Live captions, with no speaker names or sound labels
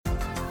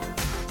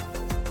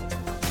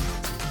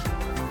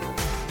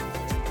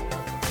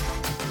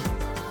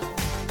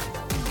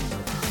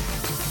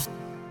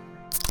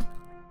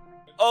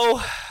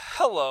Oh,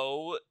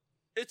 hello.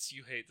 It's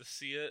You Hate to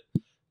See It.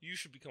 You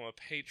should become a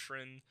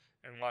patron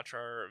and watch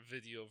our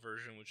video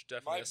version, which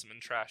definitely hasn't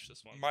been trashed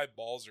this one. My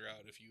balls are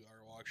out if you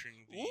are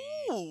watching the...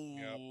 Ooh.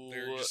 Yep,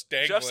 they're just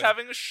dangling. Jeff's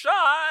having a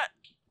shot.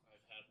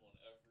 I've had one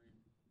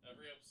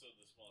every episode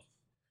this month.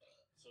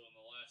 So in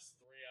the last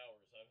 3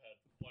 hours, I've had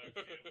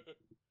 5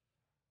 cans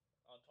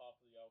on top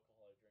of the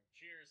alcohol I drink.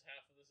 Cheers,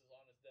 half of this is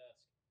on his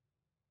desk.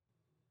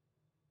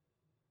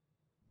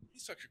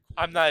 He's such a cool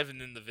I'm not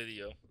even in the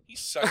video. He's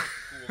such a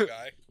cool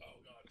guy.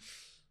 Oh god.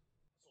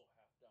 So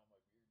half down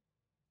my beard.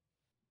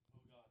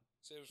 Oh god.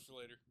 Save us for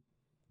later.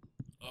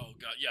 Oh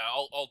god, yeah,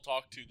 I'll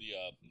talk to the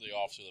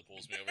officer that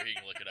pulls me over. He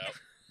can lick it out.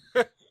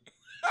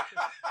 I'm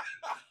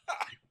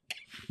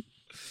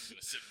just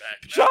gonna sit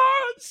back now.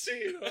 John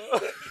Cena.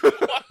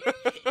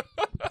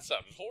 That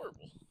sounded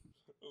horrible.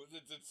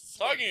 It's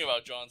Talking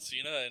about John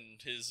Cena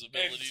and his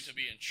ability to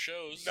be in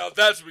shows. Now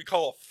that's what we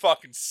call a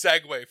fucking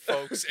segue,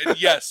 folks. And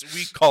yes,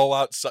 we call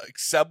out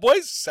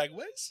segways?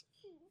 Segways?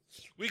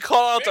 We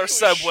call out Maybe our we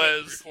should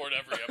subways. record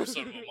every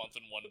episode of a month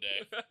in one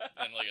day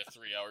in like a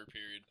 3-hour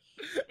period.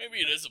 Maybe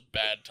it is a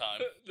bad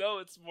time. No,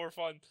 it's more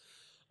fun.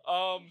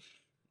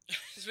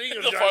 Speaking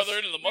of The John farther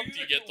into the month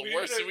you get, the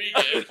worse we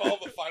get. Call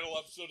the final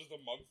episode of the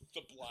month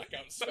the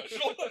blackout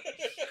special.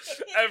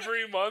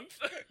 every month.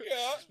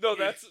 Yeah. No,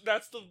 that's the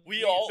That's the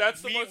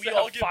month we that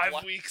all have get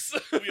 5 weeks.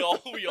 we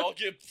all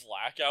get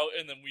blackout,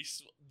 and then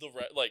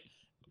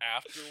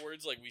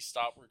afterwards, like, we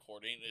stop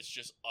recording. It's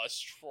just us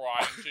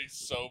trying to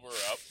sober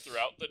up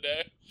throughout the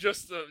day.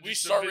 We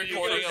start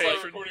recording at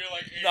like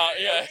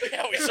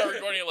we start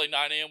recording at like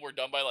 9 a.m. We're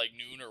done by like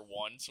noon or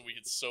 1, so we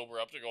can sober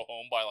up to go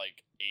home by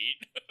like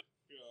 8.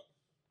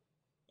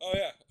 Oh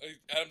yeah,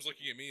 Adam's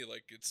looking at me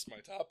like it's my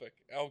topic.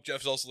 Oh,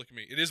 Jeff's also looking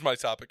at me. It is my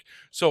topic.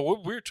 So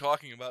what we're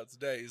talking about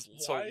today is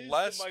Why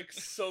is the mic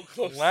so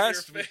close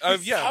last to your week-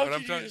 face? yeah, How but I'm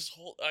can trying- you just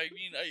hold? I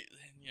mean,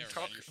 you're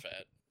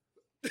fat.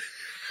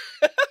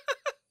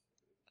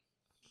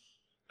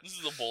 This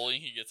is the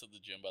bullying he gets at the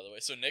gym, by the way.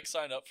 So Nick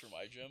signed up for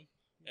my gym,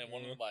 and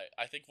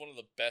I think one of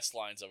the best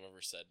lines I've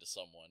ever said to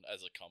someone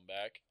as a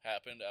comeback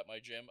happened at my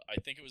gym. I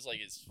think it was like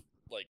his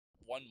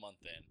 1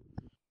 month in.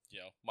 You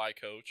know, my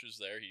coach is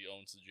there. He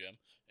owns the gym,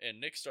 and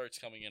Nick starts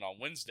coming in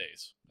on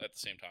Wednesdays at the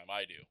same time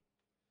I do.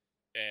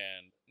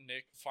 And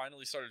Nick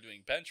finally started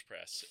doing bench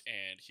press,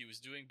 and he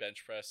was doing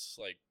bench press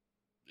like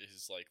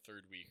his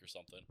 3rd week or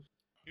something.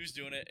 He was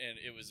doing it, and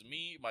it was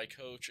me, my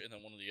coach, and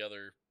then one of the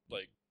other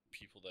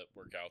people that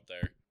work out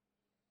there.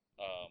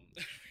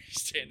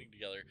 Standing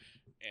together,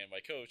 and my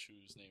coach,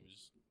 whose name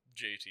is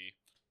JT,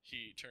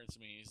 he turns to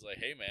me. He's like,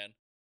 "Hey, man,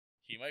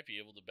 he might be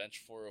able to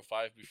bench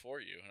 405 before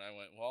you." And I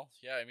went, "Well,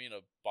 yeah, I mean,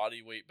 a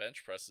body weight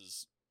bench press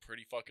is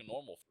pretty fucking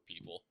normal for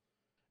people."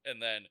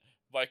 And then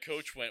my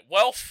coach went,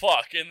 "Well,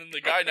 fuck." And then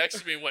the guy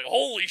next to me went,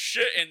 "Holy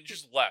shit," and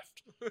just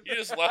left. He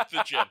just left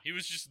the gym. He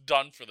was just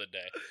done for the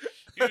day.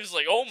 He was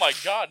like, "Oh my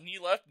god," and he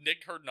left.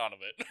 Nick heard none of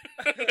it.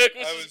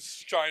 I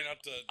was trying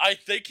not to... I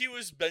think he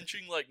was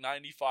benching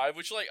 95,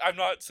 which I'm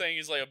not saying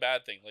is a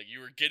bad thing. You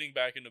were getting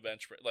back into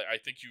bench press. I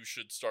think you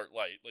should start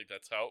light.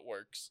 That's how it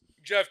works.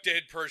 Jeff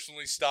did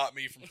personally stop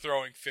me from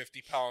throwing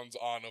 50 pounds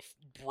on a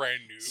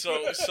brand new... So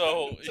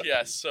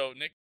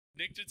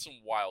Nick did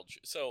some wild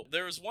shit. So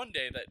there was one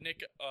day that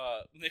Nick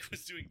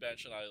was doing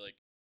bench, and if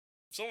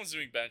someone's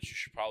doing bench, you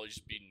should probably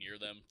just be near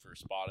them for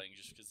spotting,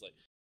 just because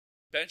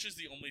bench is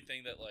the only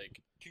thing that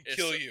can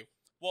kill you.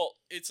 Well,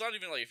 it's not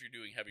even if you're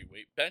doing heavy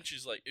weight. Bench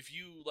is if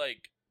you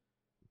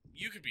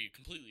you could be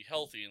completely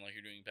healthy and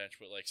you're doing bench,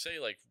 but say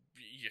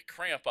you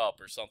cramp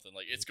up or something,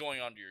 it's going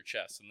onto your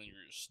chest and then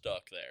you're just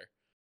stuck there.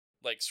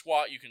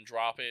 Squat, you can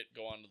drop it,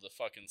 go onto the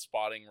fucking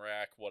spotting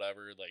rack,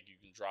 whatever. You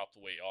can drop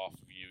the weight off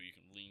of you. You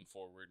can lean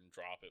forward and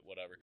drop it,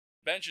 whatever.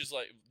 Bench is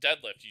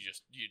deadlift.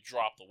 You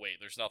drop the weight.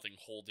 There's nothing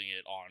holding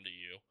it onto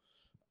you,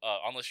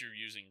 unless you're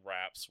using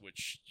wraps,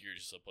 which you're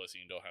just a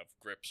pussy and don't have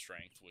grip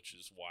strength, which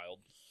is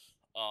wild.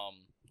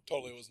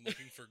 Totally wasn't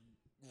looking for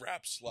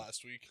wraps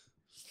last week.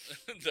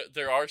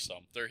 There are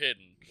some. They're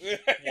hidden.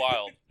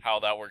 Wild how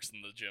that works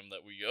in the gym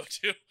that we go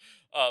to.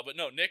 But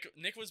no, Nick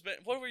was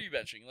what were you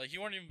benching?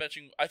 You weren't even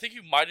benching. I think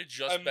you might have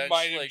just benched.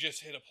 Might have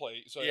just hit a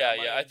plate. So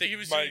yeah. I think he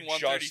was doing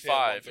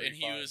 135, and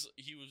he was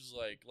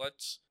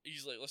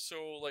let's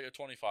throw a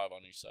 25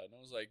 on each side. And I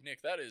was like,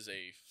 Nick, that is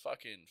a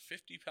fucking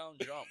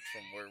 50-pound jump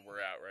from where we're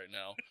at right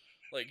now.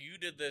 You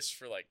did this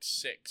for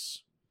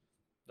 6.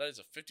 That is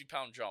a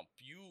 50-pound jump.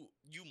 You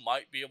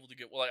might be able to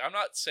get... Well, I'm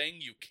not saying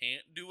you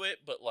can't do it,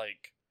 but,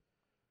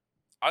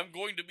 I'm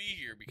going to be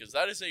here because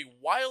that is a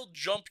wild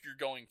jump you're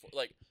going for.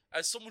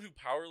 As someone who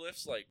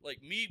powerlifts,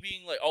 me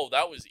being oh,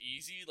 that was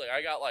easy.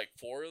 I got,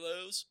 4 of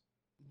those.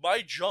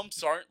 My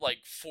jumps aren't,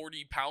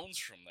 40 pounds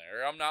from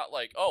there. I'm not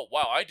oh,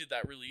 wow, I did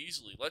that really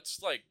easily. Let's,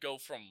 go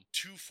from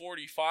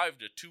 245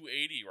 to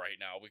 280 right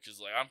now because,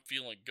 I'm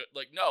feeling good.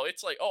 No,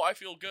 it's oh, I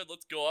feel good.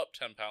 Let's go up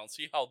 10 pounds.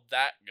 See how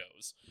that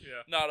goes.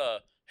 Yeah. Not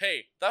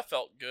hey, that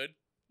felt good.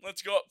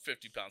 Let's go up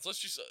 50 pounds. Let's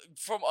just,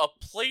 from a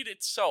plate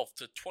itself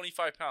to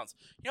 25 pounds.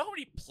 You know how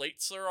many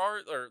plates there are,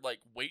 or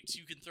weights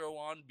you can throw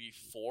on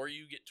before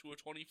you get to a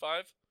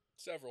 25?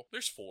 Several.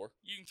 There's 4.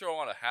 You can throw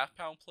on a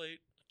half-pound plate,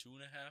 a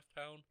 2.5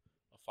 pound,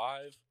 a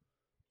 5,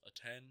 a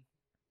 10,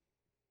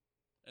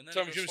 and then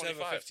Some it goes gyms have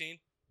a 25. 15.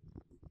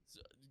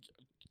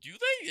 Do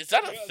they? Is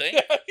that a thing?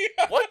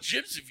 Yeah. What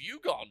gyms have you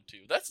gone to?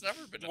 That's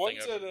never been a thing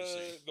I've ever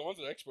seen. The ones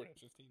at Export have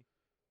 15.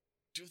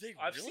 Do they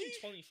I've really?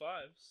 seen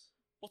 25s.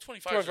 Well,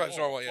 25 is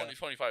normal. Yeah.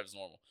 25 is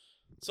normal.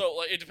 So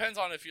like, it depends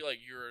on if you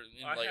you're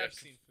in I like have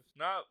seen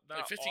not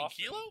like 15 often.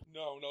 kilo.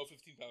 No,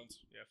 15 pounds.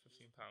 Yeah,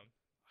 15 pound.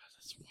 Wow,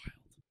 that's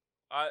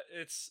wild.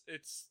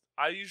 It's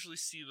I usually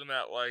see them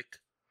at like.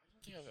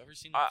 I don't think I've ever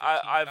seen.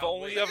 I've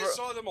only I ever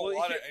saw them a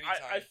lot at any time.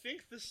 I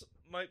think this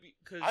might be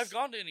because I've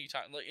gone to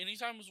Anytime. Like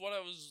Anytime was what I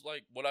was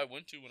like. What I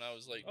went to when I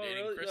was like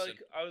dating really? Kristen. Like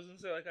I was gonna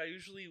say, like I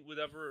usually would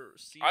ever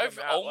see I've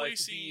them at only like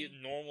seen-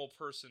 the normal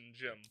person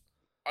gym.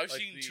 I've like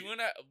seen the- 2.5.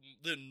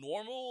 The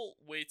normal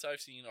weights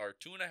I've seen are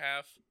 2.5,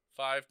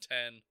 5,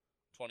 10,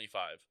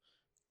 25.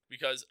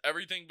 Because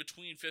everything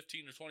between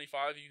 15 to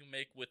 25 you can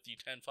make with the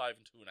 10, 5,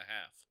 and 2.5.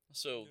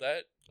 So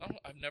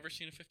I've never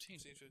seen a 15.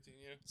 Seen 15,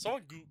 yeah.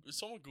 Someone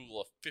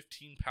Google a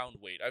 15-pound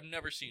weight. I've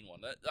never seen one.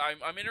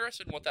 I'm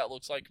interested in what that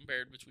looks like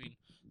compared between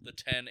the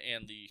 10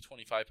 and the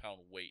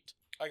 25-pound weight.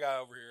 I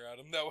got over here,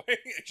 Adam. That way,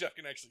 Jeff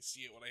can actually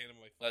see it when I hit him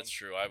my phone. That's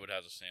true. I would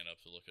have to stand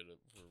up to look at it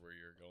for where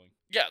you're going.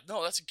 Yeah,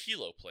 no, that's a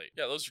kilo plate.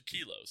 Yeah, those are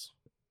kilos.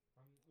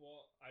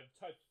 Well, I've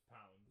typed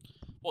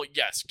pound. Well,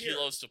 yes, Here.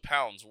 kilos to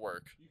pounds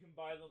work. You can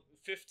buy them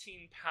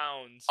 15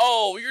 pounds.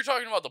 Oh, you're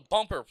talking about the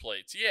bumper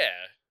plates. Yeah.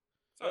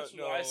 That's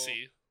what I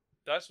see.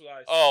 That's what I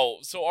see. Oh,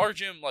 so our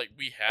gym, like,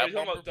 we Are have you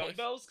talking bumper about plates.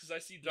 dumbbells? Because I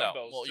see No,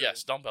 dumbbells. well, too.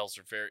 yes, dumbbells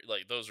are very,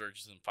 like, those are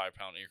just in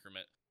 5-pound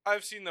increment.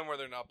 I've seen them where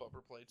they're not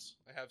bumper plates.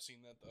 I have seen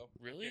that, though.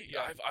 Really?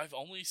 Yeah. I've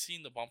only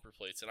seen the bumper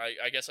plates, and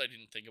I guess I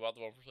didn't think about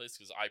the bumper plates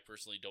because I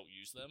personally don't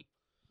use them.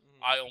 Mhm.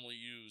 I only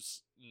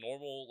use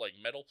normal, like,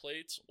 metal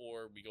plates,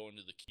 or we go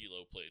into the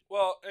kilo plate.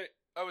 Well,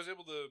 I was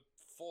able to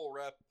full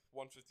rep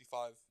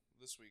 155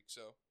 this week,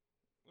 so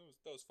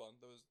that was fun.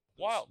 That was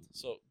Wild.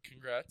 So,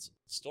 congrats.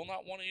 Still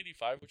not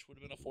 185, which would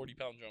have been a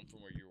 40-pound jump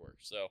from where you were.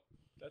 So,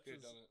 That's Could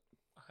have done it.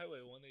 Highway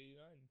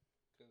 189.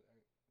 Could have done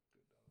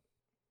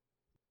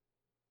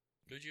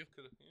could you? it.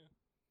 Could have, yeah.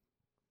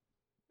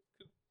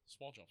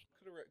 Small jumps.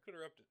 Could have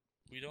repped it.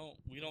 We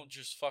don't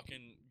just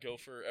fucking go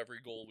for every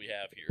goal we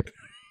have here.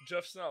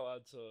 Jeff's not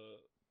allowed to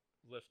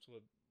lift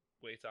with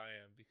weight I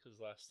am because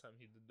last time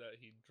he did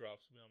that, he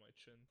dropped me on my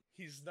chin.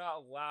 He's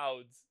not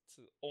allowed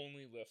to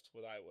only lift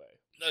what I weigh.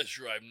 That's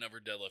true. I've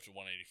never deadlifted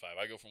 185.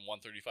 I go from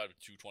 135 to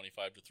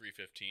 225 to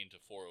 315 to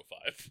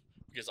 405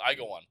 because I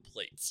go on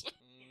plates.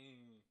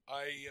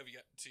 I have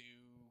yet to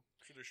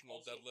traditional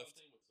deadlift.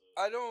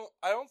 I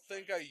don't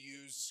think I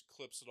use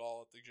clips at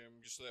all at the gym,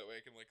 just so that way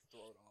I can like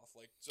throw it off.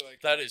 Like so I can,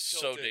 That like, is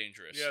so tilt it.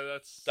 dangerous. Yeah,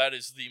 That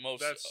is the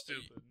most. that's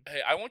stupid.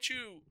 Hey, I want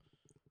you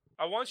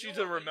You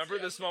to remember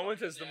this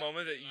moment as the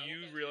moment that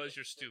you realize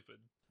you're stupid.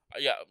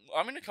 Yeah,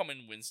 I'm gonna come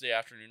in Wednesday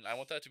afternoon. I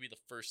want that to be the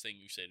first thing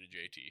you say to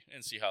JT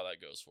and see how that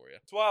goes for you.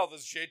 It's wild.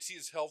 This JT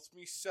has helped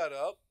me set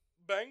up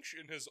bench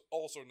and has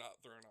also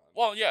not thrown on.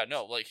 Well, yeah,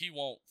 no, like he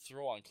won't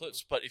throw on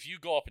clips, but if you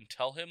go up and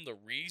tell him the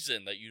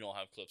reason that you don't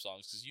have clips on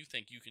is because you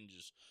think you can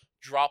just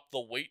drop the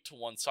weight to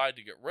one side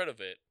to get rid of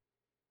it,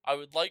 I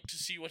would like to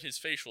see what his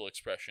facial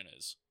expression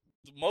is.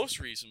 The most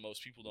reason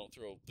most people don't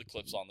throw the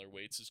clips on their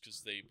weights is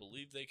because they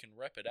believe they can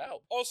rep it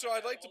out. Also,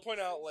 I'd like to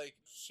point out, like,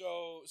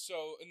 so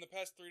in the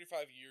past 3 to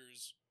 5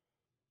 years,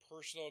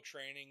 personal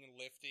training and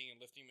lifting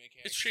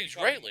mechanics. It's changed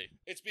become- greatly.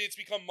 It's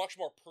become much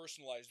more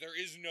personalized. There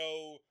is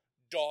no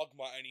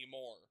dogma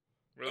anymore.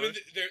 Really? I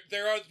mean,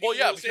 there are people Well,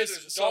 yeah, who say because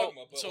there's a so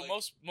dogma, but so like,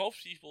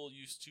 most people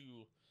used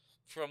to,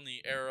 from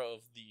the era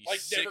of the like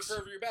never six,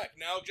 curve your back.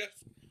 Now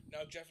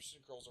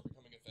Jefferson curls are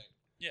becoming a thing.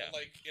 yeah,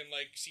 In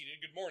seated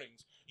good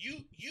mornings.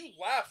 You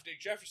laughed at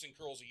Jefferson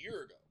curls a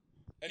year ago,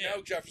 and Yeah.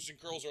 now Jefferson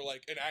curls are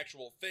like an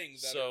actual thing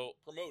that So- are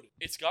promoted.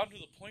 it's gotten to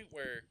the point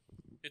where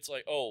it's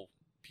like, oh,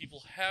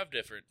 people have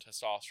different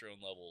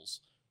testosterone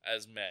levels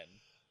as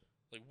men.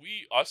 Like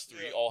us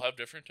three Yeah. all have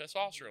different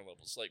testosterone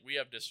levels. Like we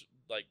have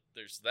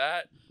there's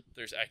that,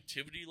 there's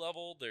activity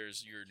level,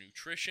 there's your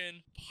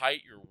nutrition,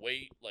 height, your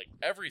weight, like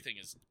everything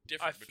is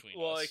different between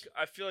us.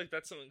 I feel like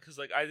that's something because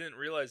like I didn't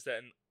realize that,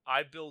 and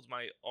I build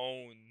my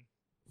own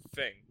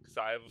thing because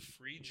I have a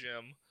free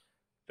gym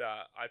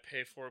that I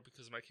pay for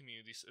because my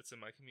community. It's in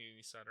my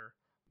community center.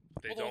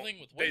 They Well, the don't. thing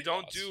with They weight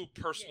don't loss- do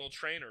personal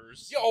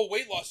trainers. Yeah,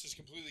 weight loss has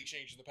completely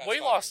changed in the past. Weight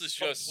 5 loss years. is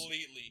just-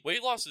 completely.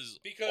 Weight loss is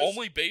Because-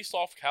 only based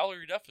off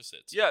calorie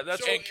deficits. Yeah,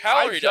 that's So- And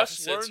calorie I just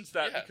deficits, learned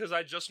that yeah. because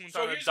I just went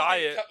So on a here's the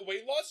thing, diet.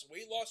 weight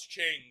loss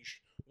changed.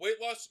 Weight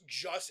loss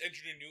just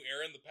entered a new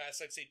era in the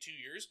past, I'd say 2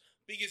 years,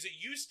 because it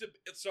used to.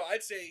 So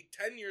I'd say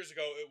 10 years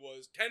ago, it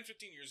was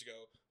 10-15 years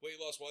ago. Weight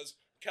loss was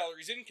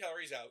calories in,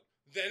 calories out.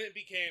 Then it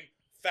became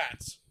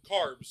fats,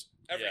 carbs,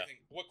 everything.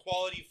 What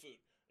quality food?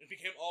 It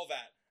became all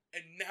that.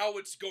 And now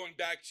it's going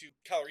back to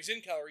calories in,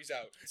 calories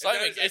out. It's And not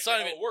that even- is it's not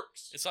actually how even- it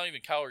works. It's not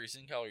even calories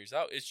in, calories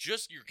out. It's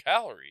just your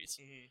calories.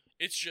 Mhm.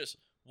 It's just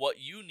what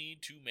you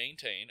need to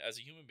maintain as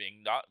a human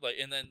being. Not like,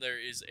 and then there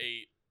is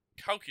a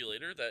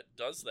calculator that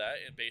does that,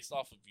 and based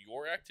off of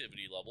your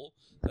activity level,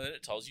 and then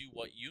it tells you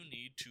what you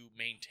need to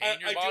maintain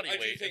your body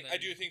weight. I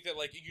do think that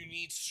like you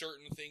need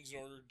certain things in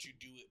order to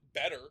do it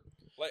better.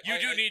 Like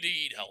you need to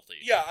eat healthy.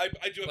 Yeah,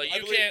 I do. Like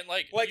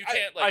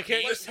I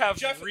can't just have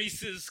Jeff,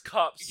 Reese's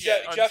cups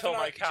Jeff until and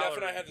my calories. Jeff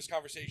and I had this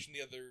conversation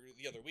the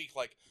other week.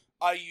 Like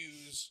I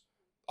use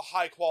a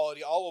high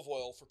quality olive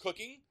oil for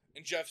cooking,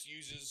 and Jeff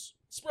uses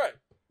spray.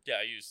 Yeah,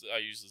 I use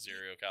the 0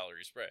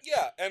 calorie spray.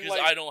 Yeah, and because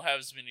like, I don't have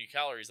as many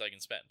calories I can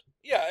spend.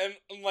 Yeah,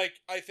 and like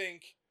I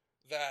think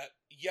that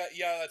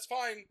yeah, that's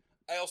fine.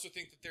 I also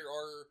think that there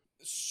are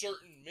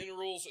certain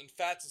minerals and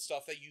fats and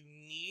stuff that you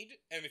need,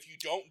 and if you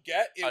don't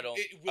get it,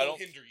 it will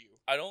hinder you.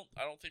 I don't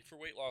think for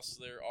weight loss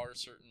there are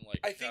certain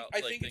I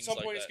think at some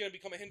point it's going to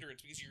become a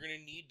hindrance because you're going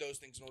to need those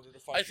things in order to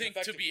function.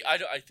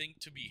 I think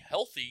to be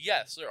healthy,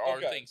 yes, there are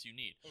things you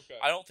need. Okay.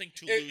 I don't think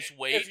to lose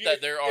weight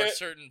that there are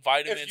certain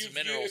vitamins and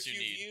minerals you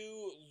need. If you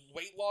view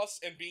weight loss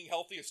and being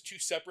healthy as two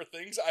separate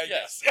things, I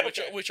yes,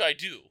 guess. which I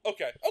do.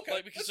 Okay.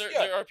 Like because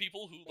there are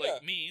people who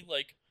like me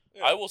like.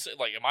 Yeah. I will say,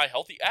 like, am I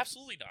healthy?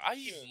 Absolutely not. I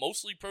eat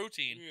mostly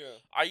protein. Yeah.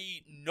 I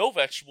eat no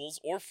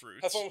vegetables or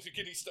fruits. Have fun with your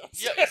kidney stones.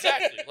 Yeah,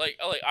 exactly. like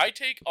I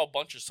take a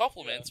bunch of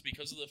supplements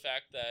because of the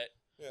fact that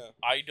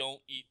I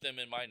don't eat them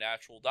in my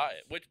natural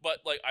diet. But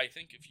I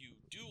think if you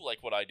do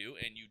like what I do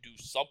and you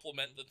do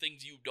supplement the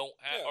things you don't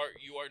have, or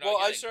you are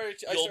not getting,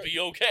 you'll be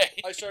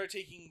okay. I started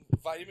taking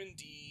vitamin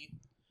D.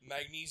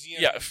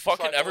 Magnesium. Yeah,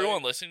 fucking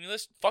everyone listening to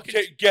this, fucking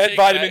get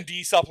vitamin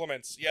D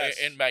supplements. Yes,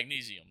 and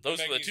magnesium.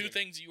 Those are the two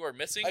things you are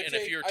missing. And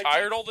if you're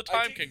tired all the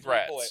time,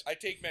 congrats. I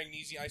take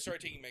magnesium. I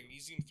started taking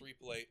magnesium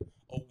 3-plate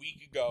a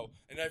week ago,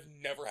 and I've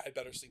never had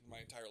better sleep in my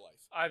entire life.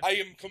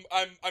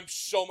 I'm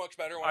so much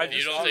better. When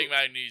you don't take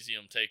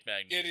magnesium. Take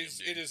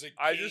magnesium. It is a game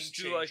I just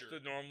changer. do like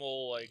the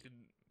normal like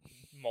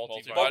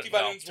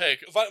multivitamins.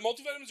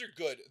 Multivitamins are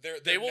good.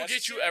 They will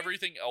get you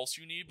everything else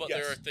you need, but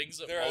there are things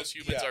that most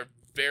humans are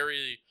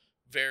very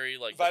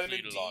like vitamin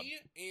D on.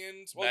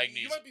 And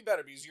magnesium. You might be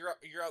better because you're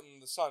out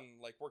in the sun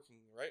like working,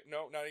 right?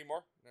 No, not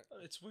anymore.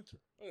 It's winter.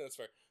 Oh, that's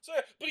fair. So,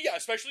 but yeah,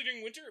 especially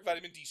during winter,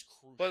 vitamin D's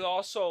crucial. But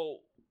also,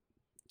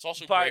 it's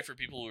also great for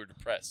people who are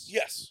depressed.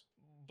 Yes.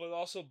 But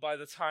also, by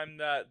the time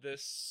that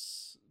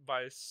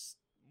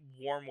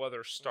warm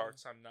weather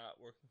starts, I'm not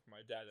working for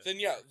my dad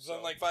anymore.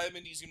 Then like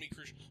vitamin D is gonna be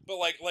crucial. But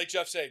like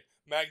Jeff said,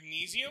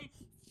 magnesium,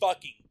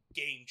 fucking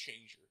game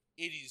changer.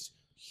 It is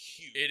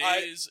huge.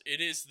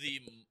 It is the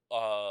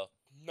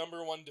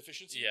number one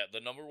deficiency. Yeah, the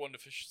number one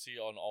deficiency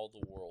on all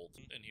the world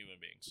in human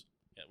beings.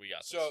 Yeah, we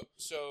got this.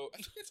 So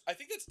I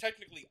think that's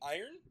technically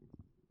iron.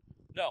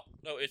 No,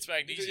 it's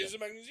magnesium. Is it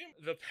magnesium?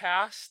 The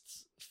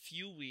past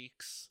few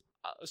weeks,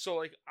 so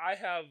like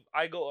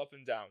I go up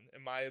and down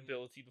in my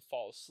ability to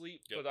fall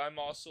asleep, but I'm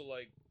also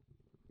like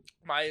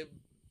my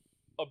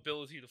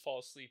ability to fall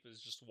asleep is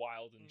just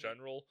wild in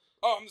general.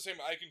 Oh, I'm the same.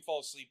 I can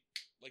fall asleep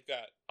like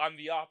that. I'm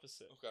the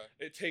opposite. Okay.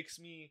 It takes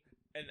me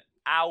an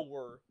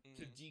hour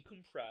to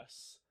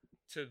decompress,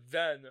 to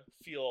then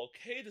feel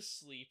okay to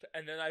sleep,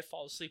 and then I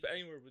fall asleep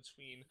anywhere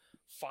between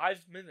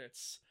 5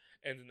 minutes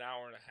and an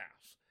hour and a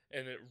half.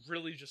 And it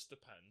really just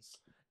depends.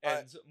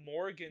 And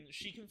Morgan,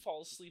 she can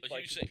fall asleep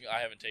like... I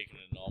haven't taken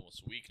it in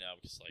almost a week now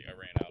because like I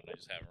ran out and I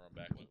just haven't run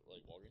back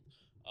like Morgan.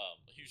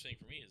 A huge thing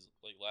for me is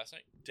like last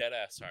night, dead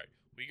ass tired.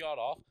 We got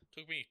off,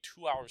 took me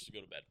 2 hours to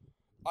go to bed.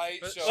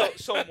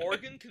 So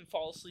Morgan can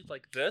fall asleep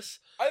like this.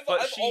 I've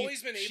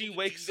always been able to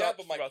wakes do that, up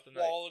but my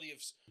quality of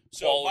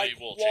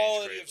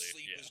quality of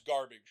sleep is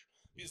garbage.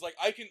 Because like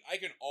I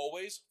can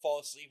always fall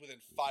asleep within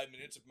 5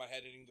 minutes of my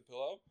head hitting the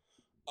pillow.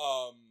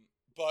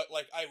 But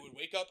like I would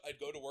wake up, I'd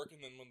go to work,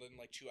 and then within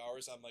like 2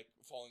 hours, I'm like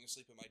falling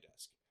asleep at my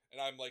desk, and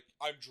I'm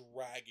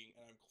dragging,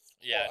 and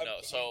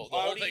So the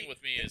whole thing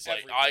with me is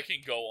like I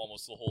can go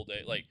almost the whole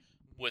day like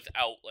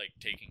without like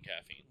taking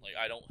caffeine. Like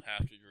I don't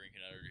have to drink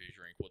an energy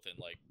drink within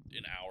like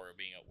an hour of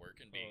being at work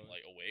and being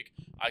like awake.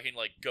 I can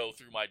like go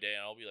through my day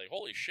and I'll be like,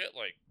 holy shit,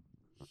 like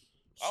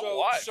I'm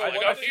alive.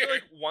 I feel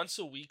like once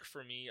a week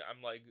for me,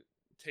 I'm like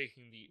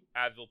taking the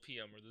Advil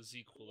PM or the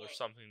ZQL or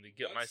something to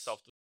get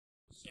myself to.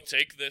 You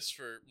take this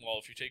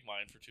if you take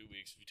mine for 2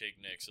 weeks, if you take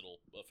Nick's, it'll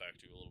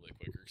affect you a little bit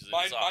quicker because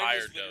it's a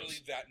higher dose.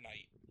 Literally that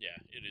night. Yeah,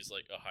 it is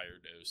like a higher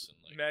dose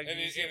and like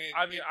magnesium.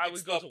 I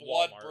would go to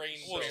Walmart.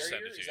 We'll just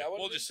send it to you.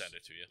 We'll just send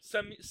it to you.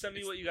 Send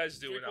me what you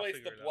guys do and I'll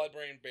figure it out. The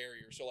blood-brain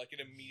barrier, so like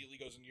it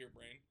immediately goes into your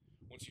brain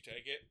once you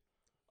take it.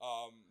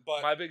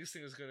 But my biggest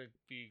thing is gonna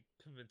be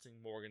convincing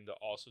Morgan to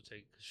also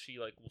take because she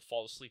like will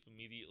fall asleep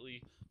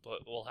immediately,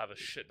 but will have a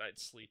shit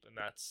night's sleep, and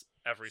that's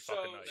every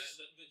fucking night.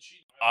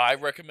 I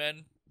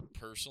recommend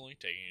personally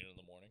taking it in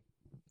the morning.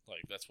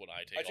 Like that's when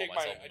I take all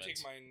my supplements. I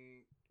take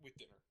mine with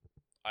dinner.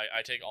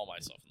 I take all my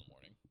stuff in the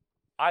morning.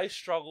 I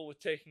struggle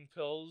with taking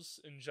pills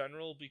in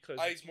general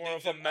because it's more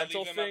of a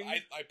mental thing.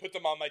 I put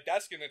them on my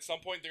desk, and at some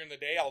point during the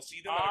day, I'll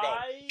see them, and I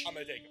go, I'm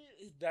gonna take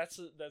them. That's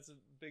a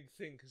big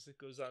thing because it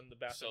goes on the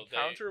bathroom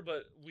counter,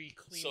 but we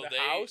clean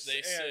the house.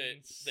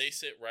 They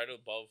sit right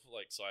above,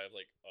 like, so I have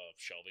like a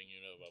shelving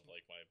unit above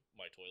like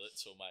my toilet.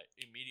 So my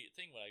immediate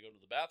thing when I go to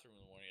the bathroom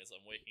in the morning as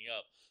I'm waking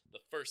up, the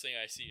first thing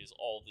I see is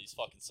all of these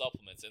fucking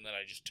supplements, and then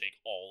I just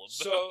take all of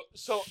them.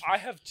 So I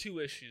have two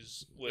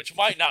issues, which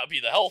might not be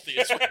the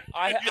healthiest.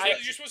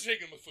 You're supposed to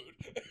take them with food.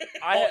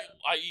 I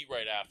eat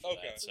right after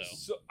that.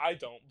 So I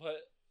don't,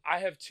 but I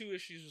have two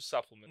issues with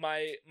supplements.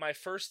 My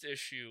first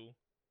issue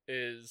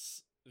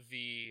is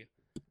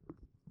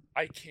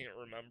I can't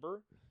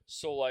remember.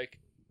 So like,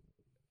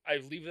 I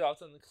leave it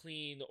out on the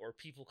clean, or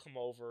people come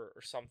over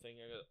or something,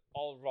 and it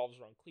all revolves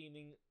around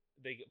cleaning.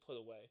 They get put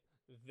away.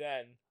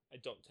 Then I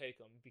don't take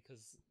them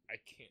because I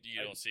can't.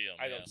 You don't see them.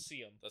 I don't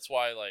see them. That's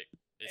why, like,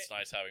 it's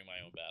nice having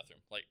my own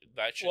bathroom. Like,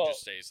 that shit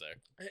just stays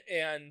there.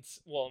 And,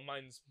 well,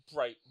 mine's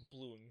bright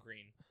blue and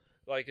green.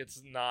 Like,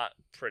 it's not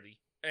pretty.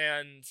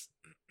 And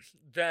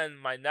then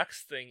my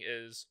next thing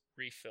is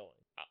refilling.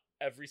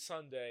 Every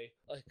Sunday,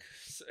 like,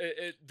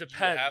 it depends.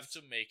 You have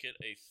to make it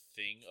a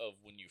thing of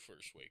when you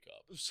first wake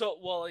up. So,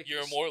 well, like,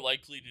 you're more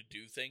likely to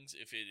do things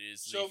if it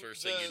is the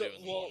first thing you do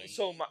in the morning.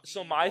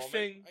 So my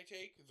thing, I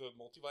take the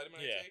multivitamin.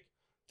 I take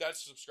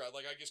that's subscribed.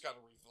 Like, I just got a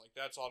refill. Like,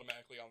 that's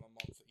automatically on the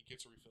month. It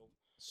gets refilled.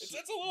 It's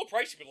a little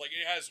pricey, but like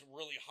it has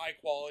really high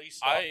quality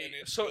stuff. And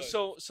it's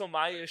so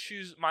my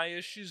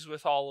issues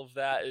with all of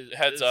that is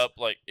heads up.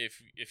 Like,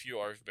 if you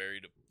are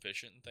very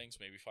deficient in things,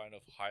 maybe find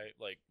a high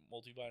like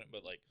multivitamin.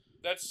 But like,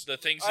 that's the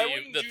things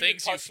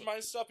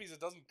customize stuff because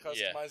it doesn't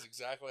customize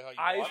exactly how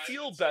you want. I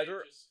feel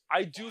better.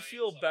 I do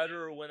feel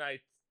better when I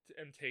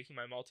am taking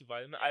my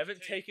multivitamin. I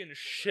haven't taken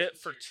shit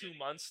for 2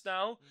 months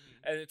now,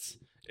 and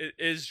it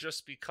is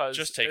just because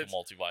just take a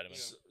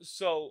multivitamin.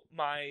 So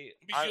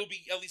because you'll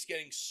be at least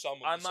getting some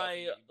of on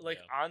my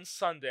on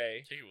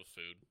Sunday. Take it with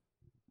food.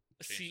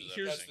 See,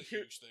 that's the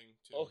huge thing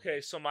too.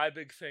 Okay, so my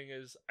big thing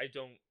is I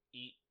don't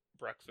eat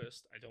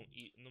breakfast. I don't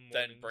eat in the morning.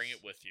 Then bring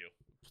it with you.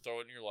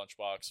 Throw it in your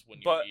lunchbox when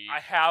you eat. But I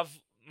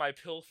have my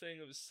pill thing.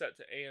 It was set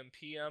to AM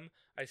PM.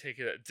 I take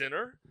it at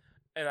dinner,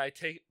 and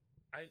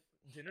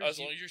dinner. As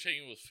long as you're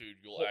taking it with food,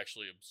 you'll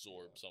actually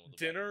absorb some of the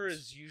dinner vitamins.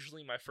 is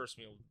usually my first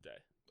meal of the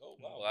day. Oh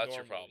wow, well, that's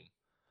your problem.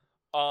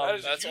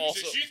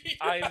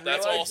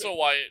 That's also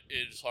why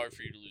it is hard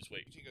for you to lose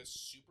weight. You take a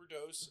super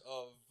dose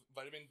of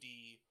vitamin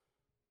D,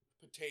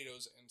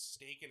 potatoes, and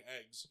steak and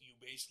eggs. You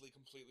basically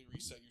completely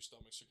reset your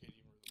stomach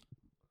circadian rhythm.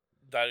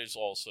 That is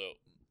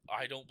also,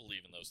 I don't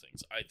believe in those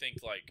things. I think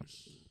I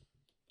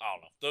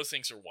don't know. Those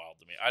things are wild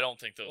to me. I don't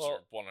think those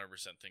are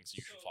 100% things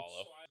you should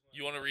follow.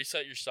 You want to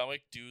reset your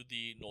stomach? Do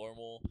the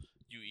normal.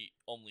 You eat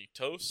only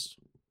toast,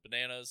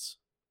 bananas,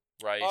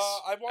 rice,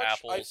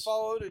 apples. I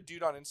followed a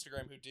dude on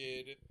Instagram who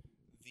did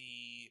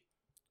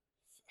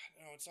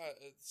it's not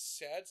a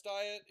SADS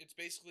diet. It's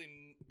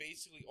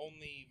basically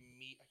only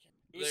meat.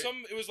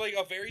 It was like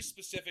a very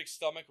specific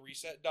stomach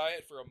reset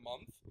diet for a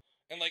month,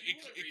 and like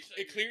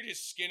it cleared his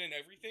skin and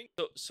everything.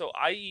 So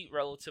I eat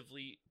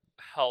relatively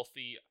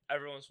healthy.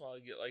 Every once in a while I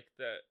get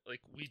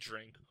we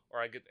drink, or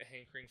I get the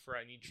hankering for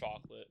I need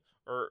chocolate,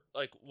 or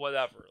like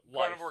whatever.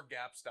 Carnivore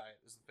GAPS diet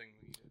is the thing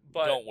we eat.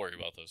 But don't worry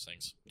about those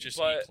things. Just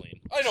eat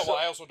clean. I know.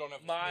 I also don't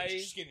have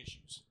major skin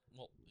issues.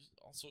 Well,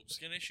 also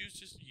skin issues.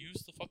 Just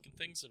use the fucking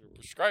things that are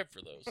prescribed for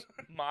those.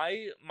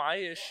 My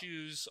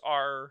issues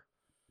are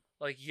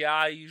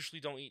I usually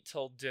don't eat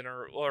till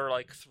dinner or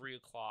 3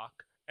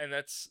 o'clock, and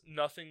that's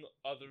nothing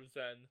other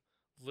than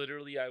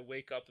literally I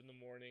wake up in the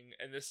morning,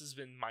 and this has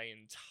been my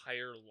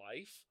entire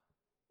life,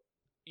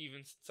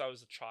 even since I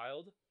was a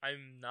child.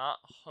 I'm not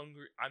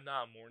hungry. I'm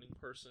not a morning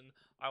person.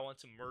 I want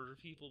to murder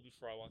people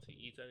before I want to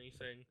eat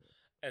anything.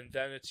 And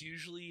then it's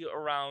usually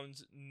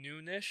around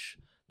noonish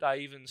that I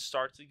even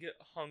start to get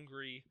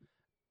hungry.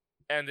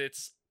 And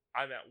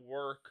I'm at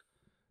work.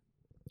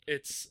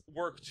 It's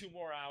work 2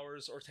 more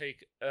hours or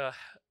take a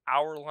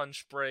hour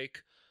lunch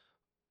break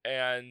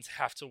and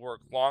have to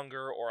work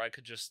longer, or I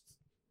could just...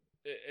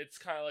 It's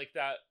kind of like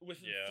that.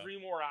 Within 3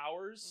 more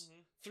hours,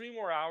 3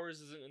 more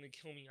hours isn't going to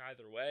kill me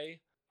either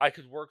way. I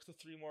could work the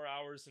 3 more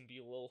hours and be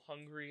a little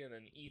hungry and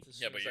then eat as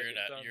soon as I get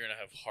done. You're gonna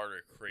have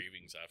harder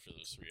cravings after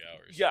those 3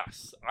 hours.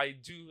 Yes, I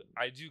do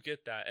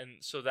get that,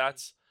 and so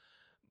that's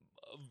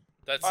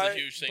the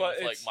huge thing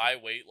with my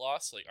weight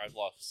loss. Like, I've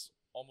lost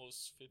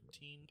almost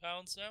 15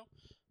 pounds now.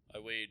 I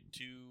weighed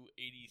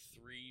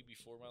 283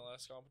 before my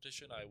last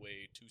competition. I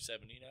weigh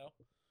 270 now.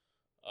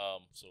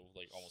 So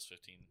almost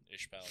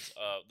 15-ish pounds.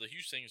 The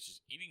huge thing is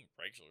just eating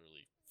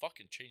regularly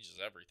fucking changes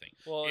everything.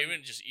 Well,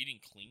 even just eating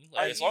clean,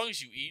 as long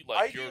as you eat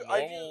your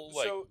normal,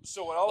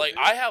 so what I'll do,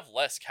 I have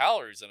less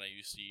calories than I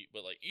used to eat,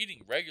 but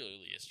eating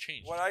regularly has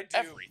changed. What I do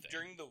everything.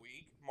 During the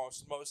week,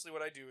 mostly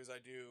what I do is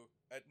at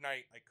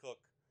night I cook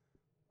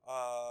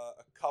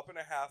a cup and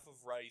a half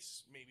of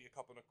rice, maybe a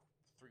cup and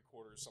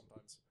 3/4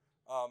 sometimes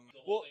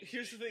Well,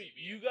 here's the thing.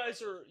 You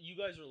guys are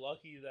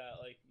lucky that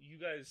like you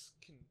guys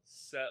can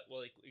set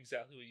like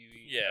exactly what you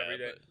eat every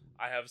day.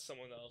 I have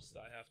someone else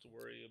that I have to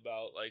worry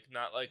about. Like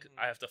not like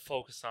I have to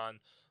focus on,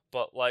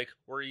 but like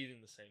we're eating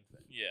the same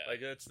thing. Yeah.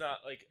 Like it's not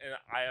like, and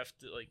I have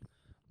to like,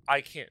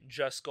 I can't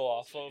just go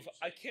off of.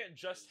 I can't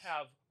just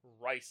have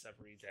rice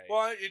every day.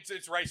 Well,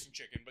 it's rice and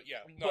chicken, but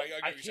yeah, no, But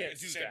I I agree with you. can't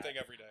It's do the same that. thing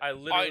every day. I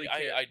literally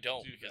can't. I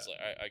don't do because that.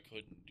 like, I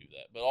couldn't do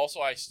that. But also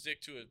I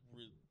stick to a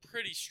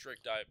pretty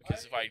strict diet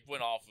because if I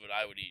went off of it,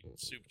 I would eat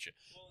soup shit.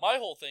 My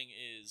whole thing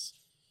is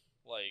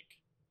like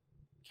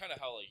kind of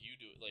how like you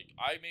do it. Like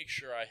I make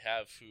sure I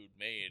have food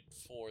made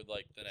for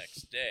like the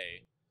next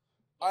day.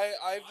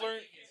 I've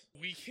learned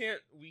we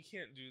can't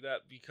do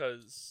that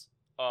because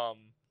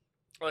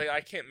like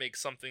I can't make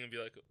something and be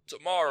like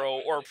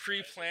tomorrow or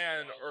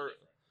pre-plan or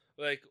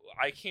like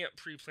I can't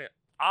pre-plan.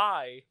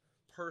 I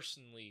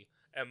personally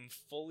am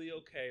fully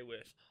okay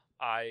with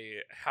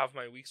I have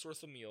my week's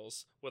worth of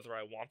meals, whether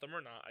I want them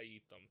or not. I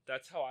eat them.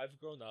 That's how I've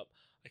grown up.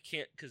 I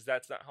can't because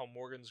that's not how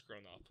Morgan's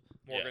grown up.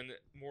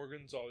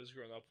 Morgan's always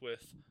grown up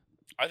with.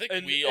 I think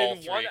we all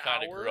three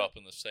kind of grew up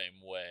in the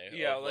same way.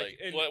 Yeah, like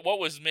what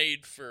was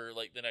made for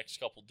like the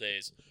next couple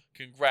days.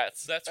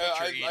 Congrats, that's what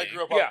you're eating. I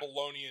grew up on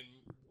bologna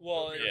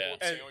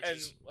and and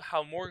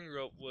how Morgan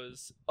grew up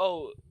was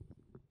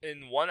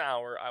in 1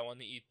 hour I want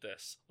to eat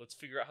this. Let's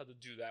figure out how to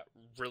do that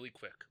really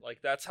quick.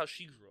 Like that's how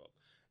she grew up.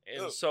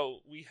 And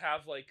so we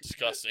have like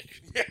disgusting.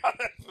 Yeah,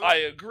 I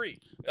agree.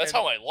 That's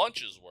how my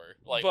lunches were,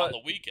 like on the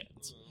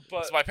weekends.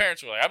 But so my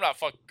parents were like, "I'm not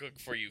fucking cooking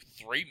for you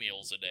 3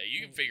 meals a day.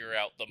 You can figure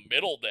out the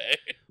middle day.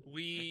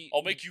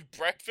 I'll make you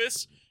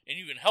breakfast, and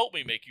you can help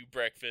me make you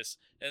breakfast,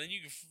 and then you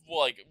can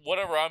like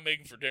whatever I'm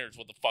making for dinner is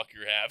what the fuck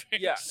you're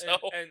having." Yeah,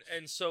 so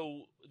and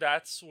so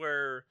that's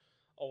where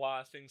a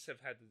lot of things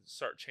have had to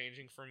start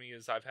changing for me.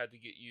 Is I've had to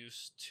get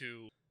used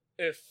to.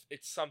 If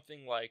it's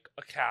something like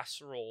a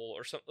casserole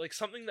or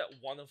something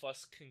that one of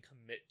us can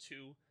commit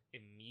to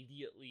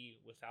immediately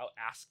without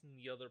asking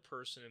the other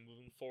person and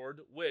moving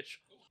forward,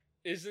 which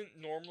isn't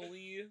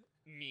normally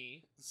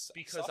me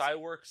because I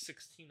work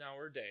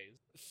 16-hour days,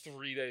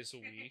 3 days a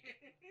week.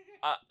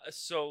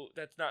 So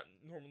that's not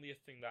normally a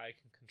thing that I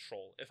can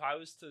control. If I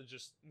was to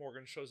just,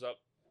 Morgan shows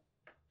up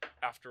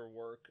after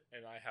work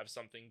and I have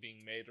something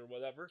being made or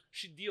whatever,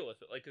 she'd deal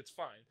with it. Like, it's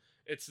fine.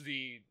 It's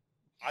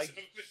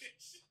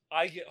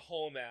I get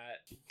home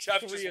at Jeff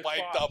 3 just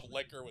wiped up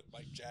liquor with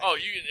Mike Jackson. Oh,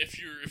 you can if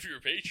you're a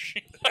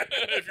patron,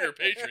 if you're a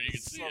patron, you can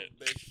see it.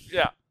 Bitch.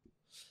 Yeah.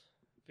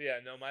 But yeah,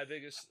 no, my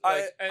biggest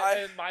I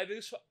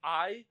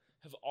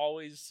have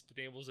always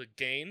been able to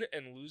gain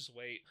and lose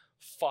weight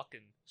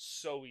fucking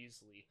so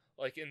easily.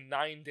 Like in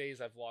 9 days,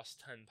 I've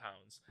lost 10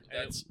 pounds.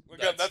 That's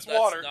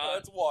water.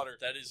 That's water.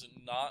 That is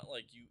not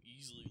like you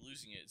easily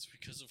losing it. It's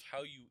because of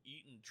how you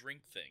eat and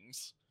drink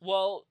things.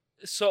 Well,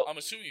 so I'm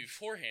assuming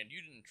beforehand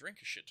you didn't drink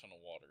a shit ton of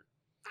water,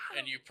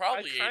 and you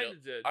probably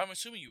did. I'm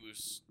assuming you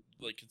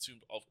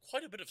consumed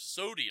quite a bit of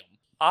sodium.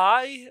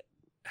 I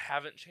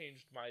haven't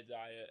changed my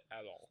diet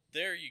at all.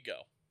 There you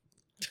go.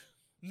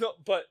 No,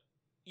 but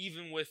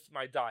even with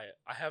my diet,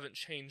 I haven't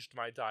changed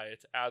my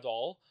diet at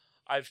all.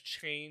 I've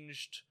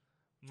changed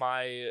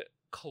my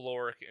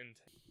caloric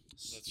intake.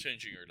 That's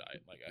changing your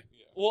diet, my guy.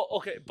 Yeah. Well,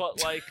 okay,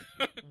 but like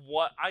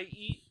what I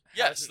eat.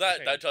 Yes,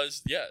 that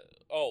does. Yeah.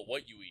 Oh,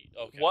 what you eat.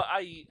 Okay. What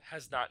I eat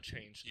has not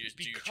changed.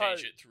 Do you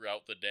change it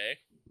throughout the day?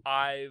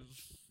 I've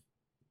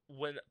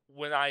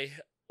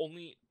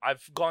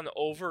gone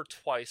over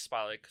twice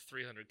by like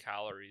 300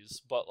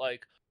 calories, but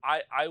like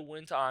I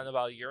went on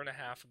about a year and a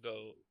half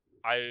ago.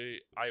 I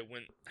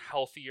went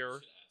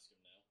healthier.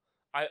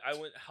 I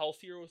went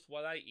healthier with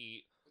what I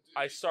eat.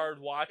 I started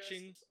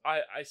watching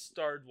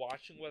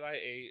what I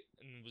ate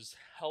and was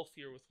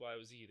healthier with what I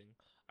was eating.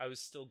 I was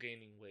still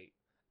gaining weight.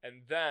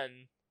 And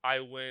then I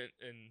went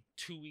in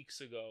 2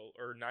 weeks ago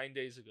or 9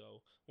 days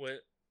ago,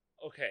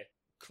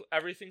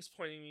 everything's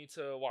pointing me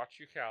to watch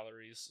your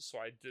calories. So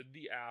I did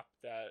the app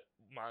that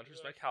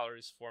monitors my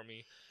calories for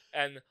me.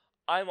 And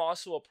I'm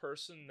also a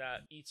person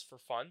that eats for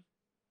fun.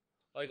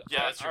 Like,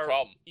 yeah, that's your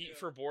problem. Eat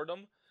for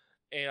boredom.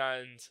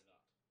 And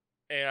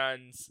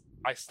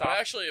I stopped. I'm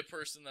actually a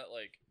person that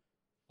like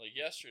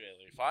yesterday,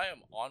 like, if I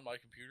am on my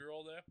computer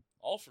all day,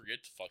 I'll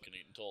forget to fucking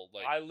eat until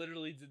like. I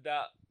literally did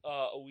that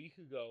a week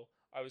ago.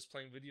 I was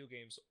playing video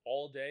games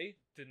all day,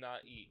 did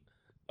not eat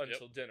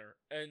until dinner,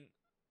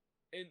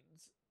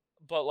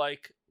 but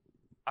like,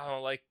 I don't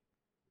know, like,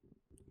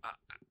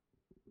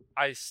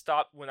 I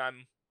stop when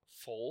I'm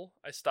full.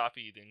 I stop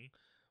eating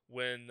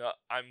when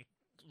I'm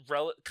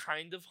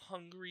kind of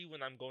hungry.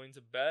 When I'm going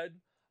to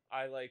bed,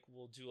 I like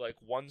will do like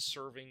one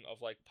serving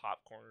of like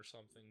popcorn or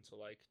something to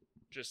like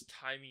just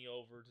tie me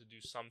over to do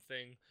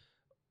something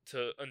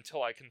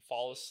until I can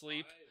fall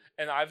asleep.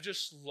 And I've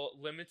just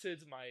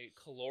limited my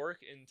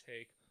caloric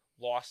intake,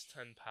 lost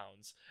 10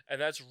 pounds.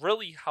 And that's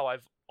really how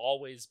I've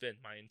always been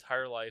my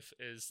entire life,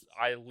 is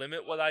I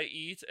limit what I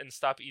eat and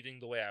stop eating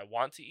the way I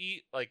want to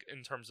eat, like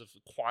in terms of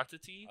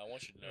quantity. I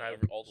want you to know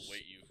all the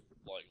weight you've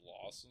like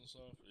lost and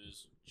stuff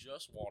is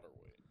just water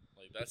weight.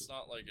 Like that's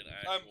not like an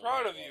actual. I'm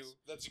proud of weight you. loss.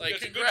 That's Like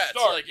that's congrats, a good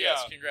start. like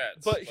yes,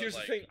 congrats. But here's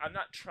like, the thing: I'm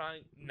not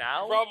trying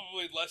now. You're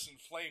probably less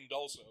inflamed,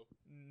 also.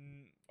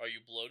 Are you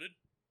bloated?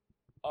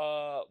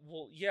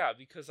 Well, yeah,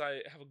 because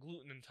I have a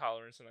gluten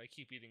intolerance and I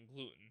keep eating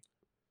gluten.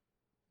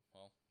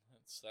 Well,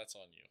 that's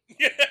on you.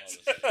 Yes,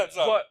 that's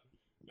on. But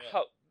Yeah.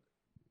 how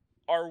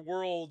our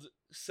world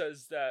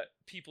says that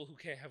people who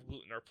can't have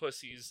gluten are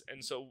pussies,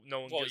 and so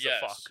no one Well, gives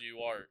yes, a fuck. you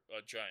are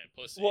a giant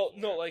pussy. Well, for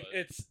no, it, like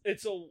but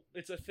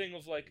it's a thing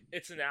of like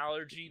it's an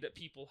allergy that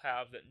people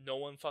have that no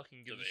one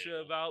fucking gives a shit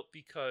Debatable. about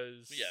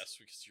because yes,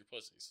 because you're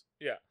pussies.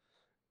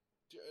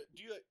 Do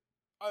you?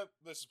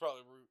 This is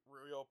probably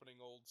reopening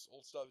old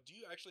stuff. Do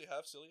you actually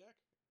have celiac?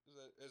 Is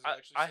it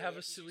actually I have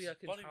a disease?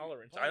 celiac Buddy,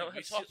 intolerance. buddy, I don't we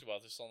have talked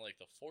about this on like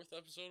the 4th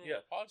episode of Yeah,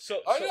 our podcast.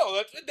 so- I know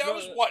that no,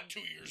 was no, what 2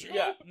 years ago.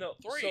 yeah, no,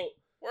 3. so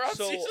We're on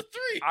so season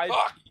 3.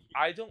 Fuck.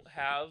 I don't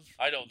have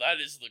I know that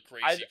is the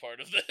crazy part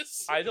of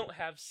this. I don't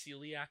have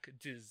celiac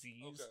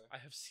disease. Okay. I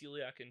have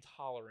celiac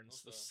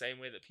intolerance, the Okay. same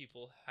way that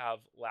people have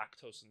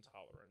lactose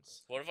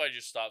intolerance. What if I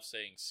just stop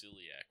saying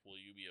celiac? Will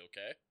you be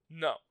okay?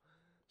 No.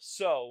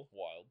 So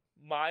Wild.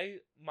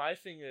 my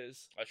thing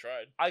is I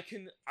tried. I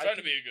can Trying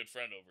to be a good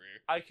friend over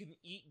here. I can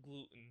eat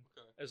gluten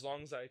Okay. as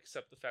long as I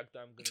accept the fact that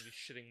I'm going to be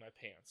shitting my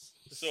pants.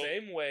 The So-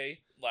 same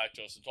way,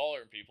 Lactose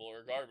intolerant people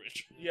are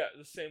garbage. yeah,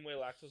 the same way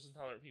lactose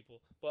intolerant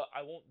people, but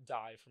I won't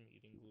die from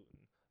eating gluten.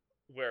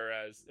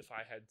 Whereas if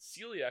I had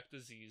celiac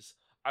disease,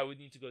 I would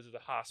need to go to the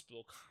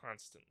hospital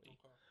constantly.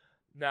 Okay.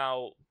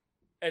 Now,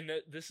 and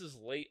this is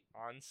late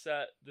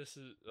onset. This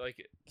is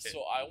like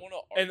So I want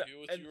to and-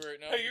 argue with and- you right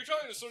now. Hey, you're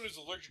talking to someone who's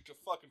allergic to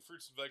fucking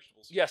fruits and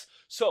vegetables. yes.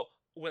 So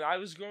when I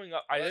was growing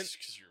up, That's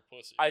because you're a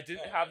pussy. I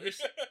didn't Oh. have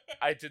this.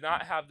 I did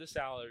not have this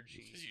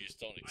allergy. Because you just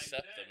don't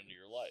accept them into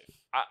your life.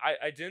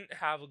 I didn't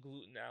have a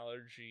gluten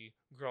allergy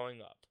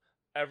growing up.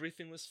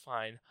 Everything was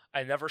fine.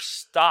 I never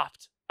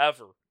stopped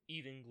ever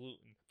eating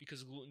gluten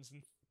because gluten's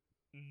in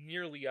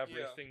nearly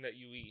everything that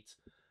you eat.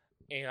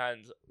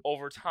 And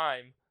over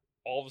time,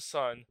 all of a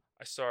sudden,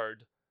 I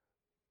started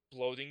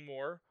bloating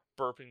more,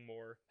 burping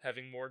more,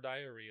 having more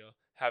diarrhea,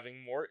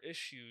 having more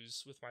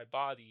issues with my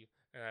body,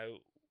 and I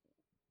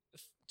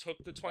took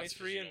the That's 'cause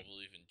 23 you and don't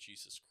believe in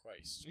Jesus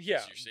Christ. Yeah.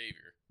 As your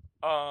savior.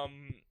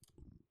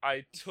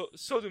 I took.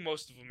 So do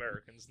most of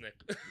Americans, Nick.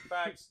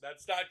 Facts.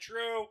 That's not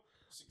true.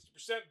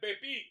 60%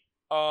 baby.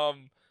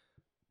 And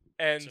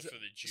Except for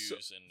the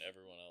Jews and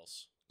everyone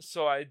else.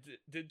 so I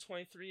did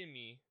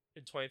 23andMe,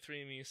 and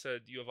 23andMe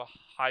said you have a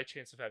high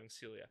chance of having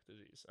celiac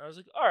disease. And I was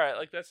like, all right,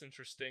 like that's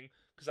interesting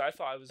because I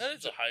thought I was. That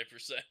is a high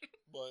percent.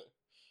 But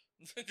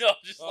No,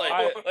 just Oh.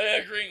 like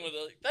agreeing with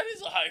it. Like, that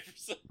is a high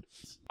percent.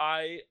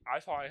 I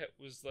thought I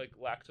was like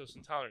lactose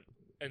intolerant,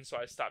 and so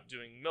I stopped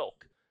doing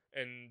milk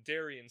and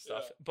dairy and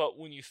stuff. Yeah. But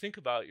when you think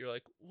about it, you're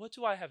like, what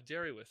do I have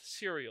dairy with?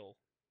 Cereal,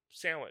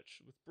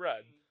 sandwich with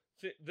bread.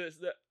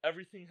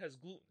 Everything has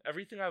gluten.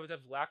 Everything I would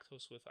have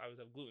lactose with, I would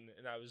have gluten,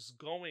 and I was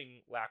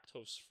going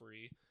lactose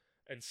free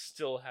and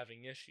still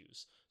having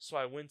issues. So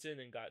I went in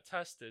and got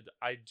tested.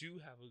 I do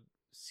have a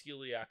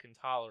celiac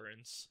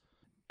intolerance,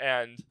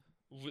 and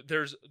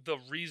there's the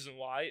reason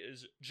why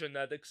is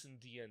genetics and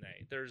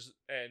DNA. There's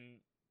and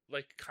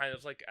like kind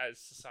of like as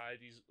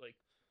societies like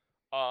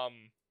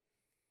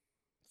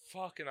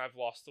fucking I've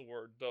lost the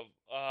word. The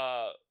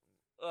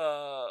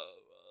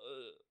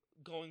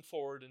going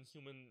forward in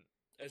human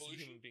as a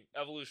Evolution? human being.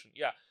 Evolution,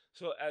 yeah.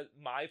 So as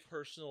my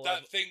personal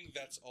that thing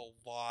that's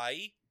a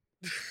lie.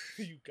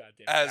 you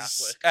goddamn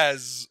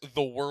As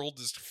the world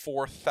is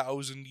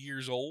 4,000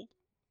 years old.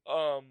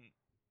 Catholic.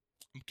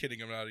 I'm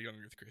kidding. I'm not a young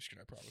Earth Christian.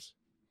 I promise.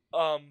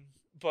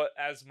 But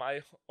as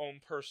my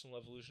own personal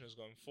evolution is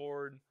going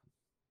forward,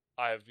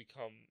 I have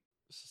become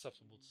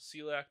susceptible to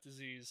celiac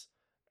disease,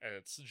 and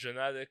it's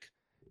genetic,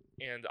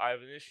 and I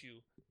have an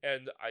issue.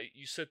 And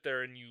you sit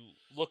there and you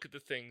look at the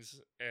things,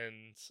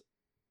 and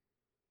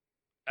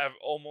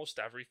almost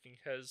everything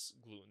has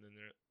gluten in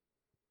it.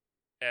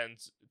 And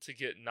to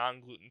get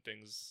non-gluten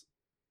things,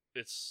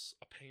 it's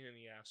a pain in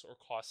the ass or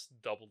costs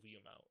double the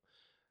amount.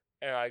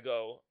 And I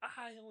go,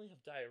 I only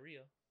have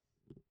diarrhea.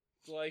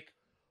 Like,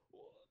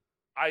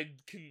 I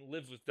can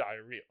live with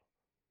diarrhea.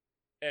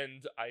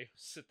 And I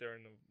sit there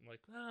and I'm like,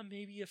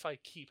 maybe if I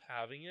keep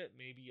having it,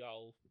 maybe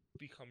I'll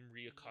become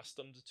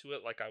reaccustomed to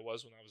it like I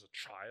was when I was a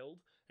child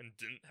and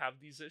didn't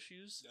have these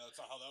issues. Yeah, that's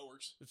not how that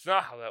works. It's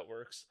not how that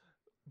works.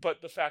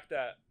 But the fact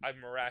that I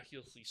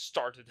miraculously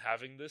started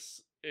having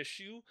this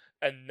issue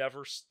and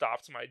never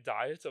stopped my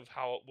diet of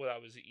what I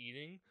was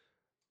eating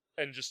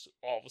and just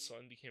all of a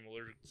sudden became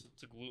allergic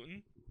to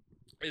gluten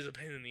is a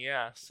pain in the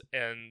ass.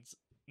 And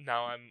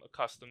now I'm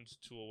accustomed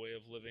to a way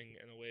of living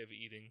and a way of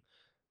eating,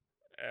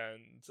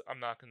 and I'm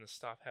not going to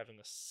stop having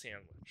a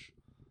sandwich.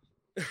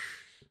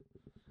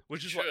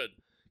 Which is what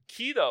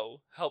keto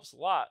helps a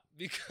lot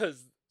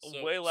because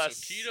way less.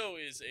 So keto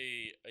is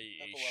a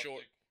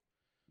short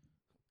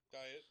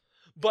diet.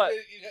 But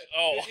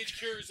it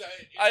cures.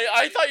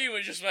 I thought you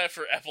just meant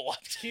for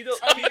epilepsy. keto.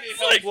 I mean, it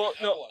helps well,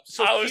 no. epilepsy.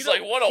 So I was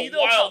like, what a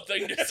wild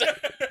thing to say.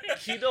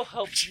 Keto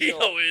helps.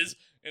 Keto is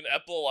an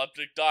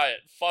epileptic diet.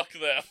 Fuck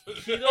them.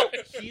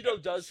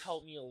 Keto does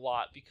help me a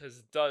lot because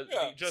it does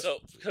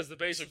because the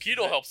base. So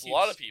keto helps a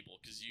lot of people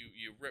because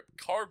you rip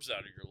carbs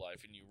out of your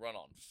life and you run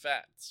on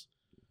fats.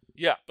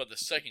 Yeah, but the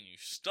second you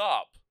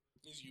stop,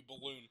 is you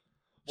balloon.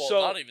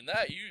 Well, not even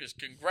that. You just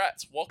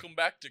congrats. Welcome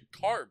back to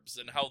carbs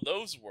and how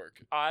those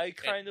work.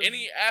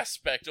 Any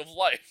aspect of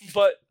life.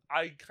 But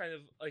I kind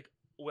of like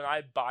when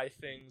I buy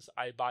things,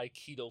 I buy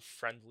keto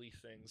friendly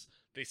things.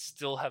 They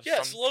still have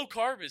some. Low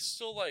carb is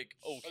still like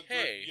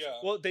okay. Yeah.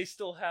 Well, they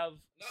still have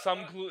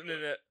some gluten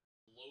in it.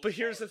 But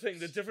here's the thing: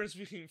 the difference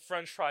between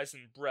French fries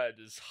and bread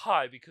is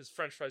high because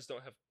French fries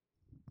don't have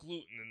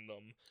gluten in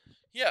them.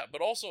 Yeah,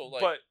 but also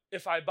like. But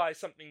if I buy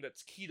something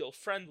that's keto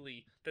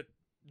friendly, that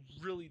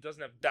really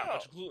doesn't have that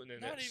much gluten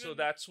in it. So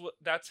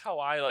that's how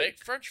I like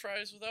make French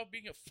fries without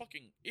being a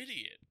fucking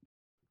idiot.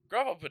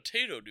 Grab a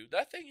potato, dude.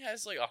 That thing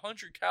has like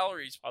 100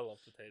 calories. I love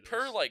potatoes.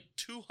 Per like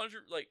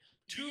 200, like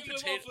two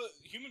potatoes.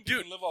 Human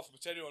beings can live off of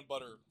potato and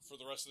butter for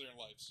the rest of their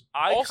lives.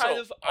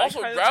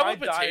 Grab a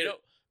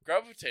potato.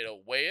 Grab a potato,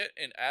 weigh it,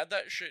 and add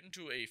that shit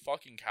into a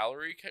fucking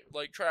calorie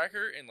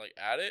tracker, and like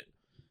add it.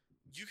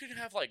 You can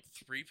have like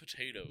 3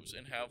 potatoes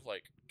and have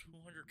like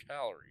 200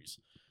 calories,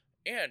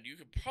 and you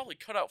could probably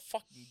cut out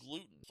fucking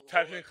gluten.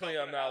 Technically,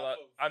 I'm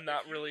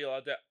not really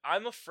allowed to.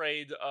 I'm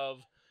afraid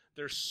of.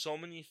 There's so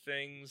many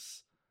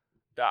things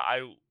that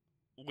I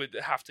would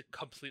have to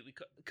completely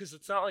cut because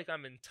it's not like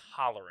I'm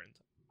intolerant.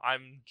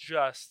 I'm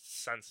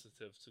just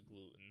sensitive to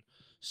gluten.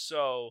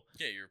 So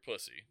yeah, you're a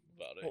pussy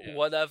about it. Yeah.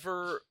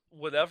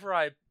 Whatever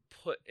I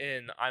put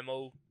in, I'm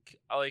okay.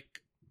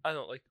 Like I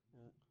don't like.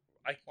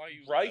 Why are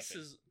you rice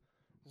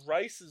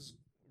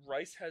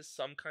has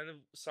some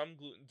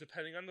gluten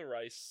depending on the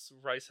rice.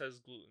 Rice has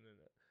gluten in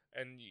it,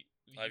 and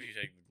how have you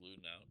taken the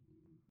gluten out?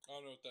 I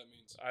don't know what that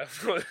means. I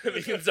don't know what that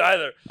means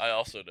either. I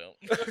also don't.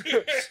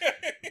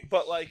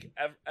 But like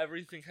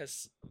everything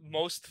has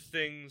most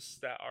things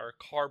that are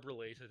carb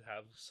related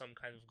have some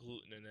kind of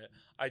gluten in it.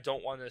 I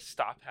don't want to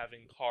stop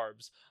having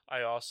carbs.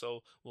 I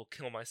also will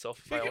kill myself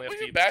if I only have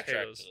to eat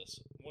potatoes. To this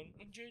when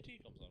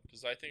JT comes on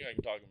because I think I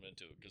can talk him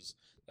into it because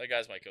that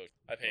guy's my coach.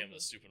 I pay him a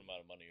stupid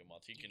amount of money a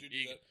month. He can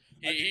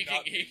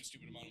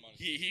stupid amount of money.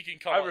 He can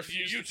come. I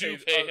refuse. You do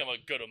pay him a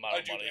good amount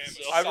of money.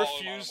 I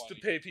refuse to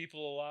pay people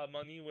a lot of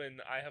money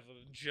when I have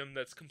a gym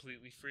that's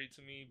completely free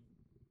to me.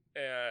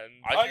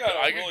 And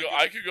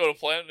I could go to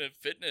Planet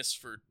Fitness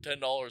for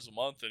 $10 a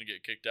month and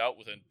get kicked out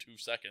within 2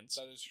 seconds.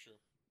 That is true.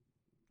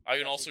 I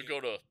can also go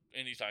to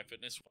Anytime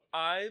Fitness. What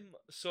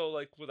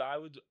I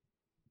would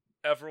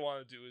ever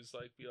want to do is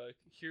like be like,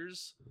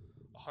 here's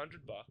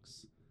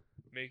 $100,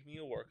 make me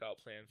a workout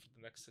plan for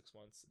the next 6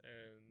 months,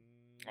 and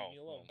leave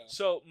me alone. No.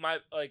 So I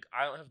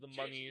don't have the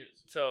money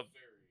to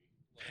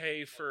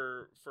pay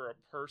for a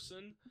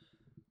person.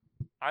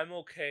 I'm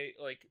okay,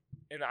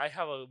 and I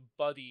have a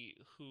buddy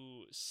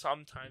who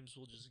sometimes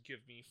will just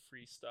give me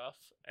free stuff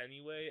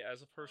anyway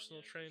as a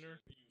personal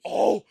trainer.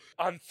 Oh,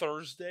 on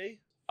Thursday,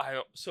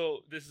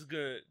 so this is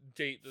gonna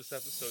date this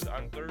episode.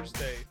 On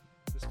Thursday,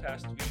 this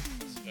past week,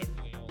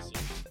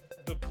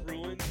 the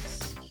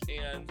Bruins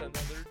and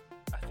another,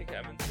 I think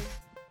Edmonton,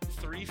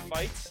 3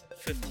 fights,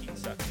 15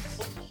 seconds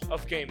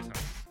of game time.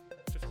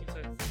 15 seconds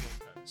of game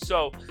time.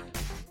 So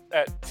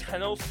at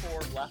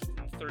 10:04 left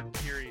in third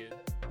period,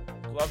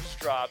 gloves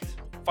dropped.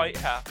 Fight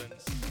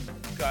happens,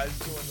 guys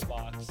go in the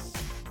box,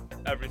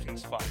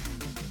 everything's fine.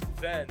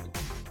 Then,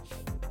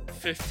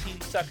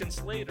 15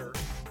 seconds later,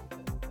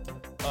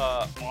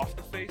 off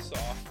the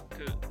face-off,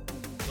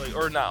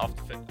 or not off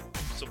the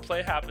face-off, so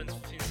play happens,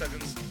 15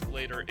 seconds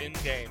later,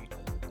 in-game,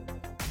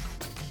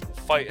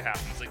 fight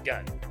happens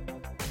again,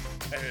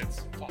 and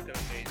it's fucking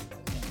amazing.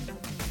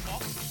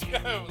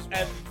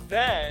 And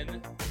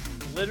then,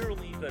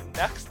 literally the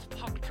next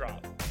puck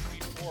drop,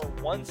 before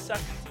 1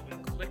 second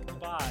even clicked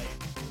by,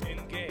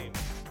 in-game,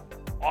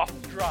 off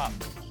the drop,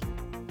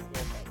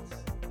 4 fights.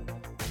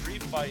 3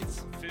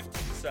 fights, 15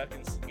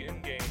 seconds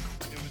in-game.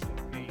 It was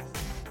amazing.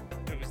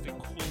 It was the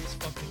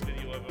coolest fucking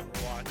video I've ever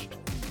watched.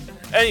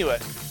 Anyway.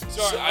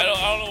 Sorry, I don't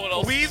know what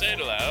else to say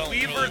to that.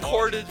 We've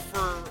recorded for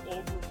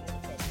over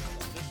 45 minutes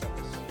on this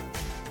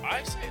episode.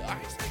 I say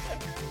that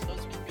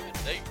those were good.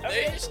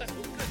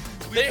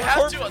 They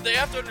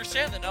have to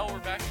understand that now we're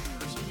back in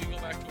person. We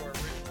go back to our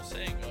original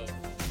saying of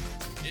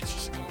it's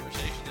just a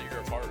conversation that you're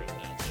a part of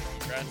now.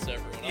 Congrats to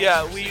everyone else.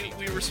 Yeah,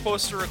 we were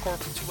supposed to record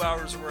for 2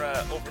 hours. We're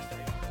at over 3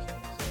 hours.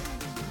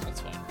 So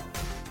that's fine.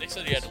 They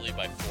said he had to leave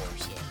by 4,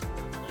 so.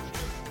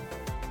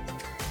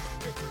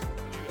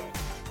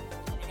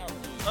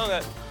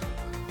 Okay.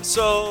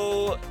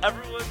 So,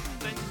 everyone,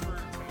 thanks for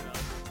coming on.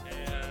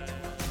 And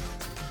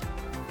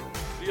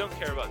we don't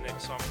care about Nick,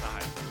 so I'm gonna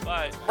hide.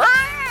 Bye.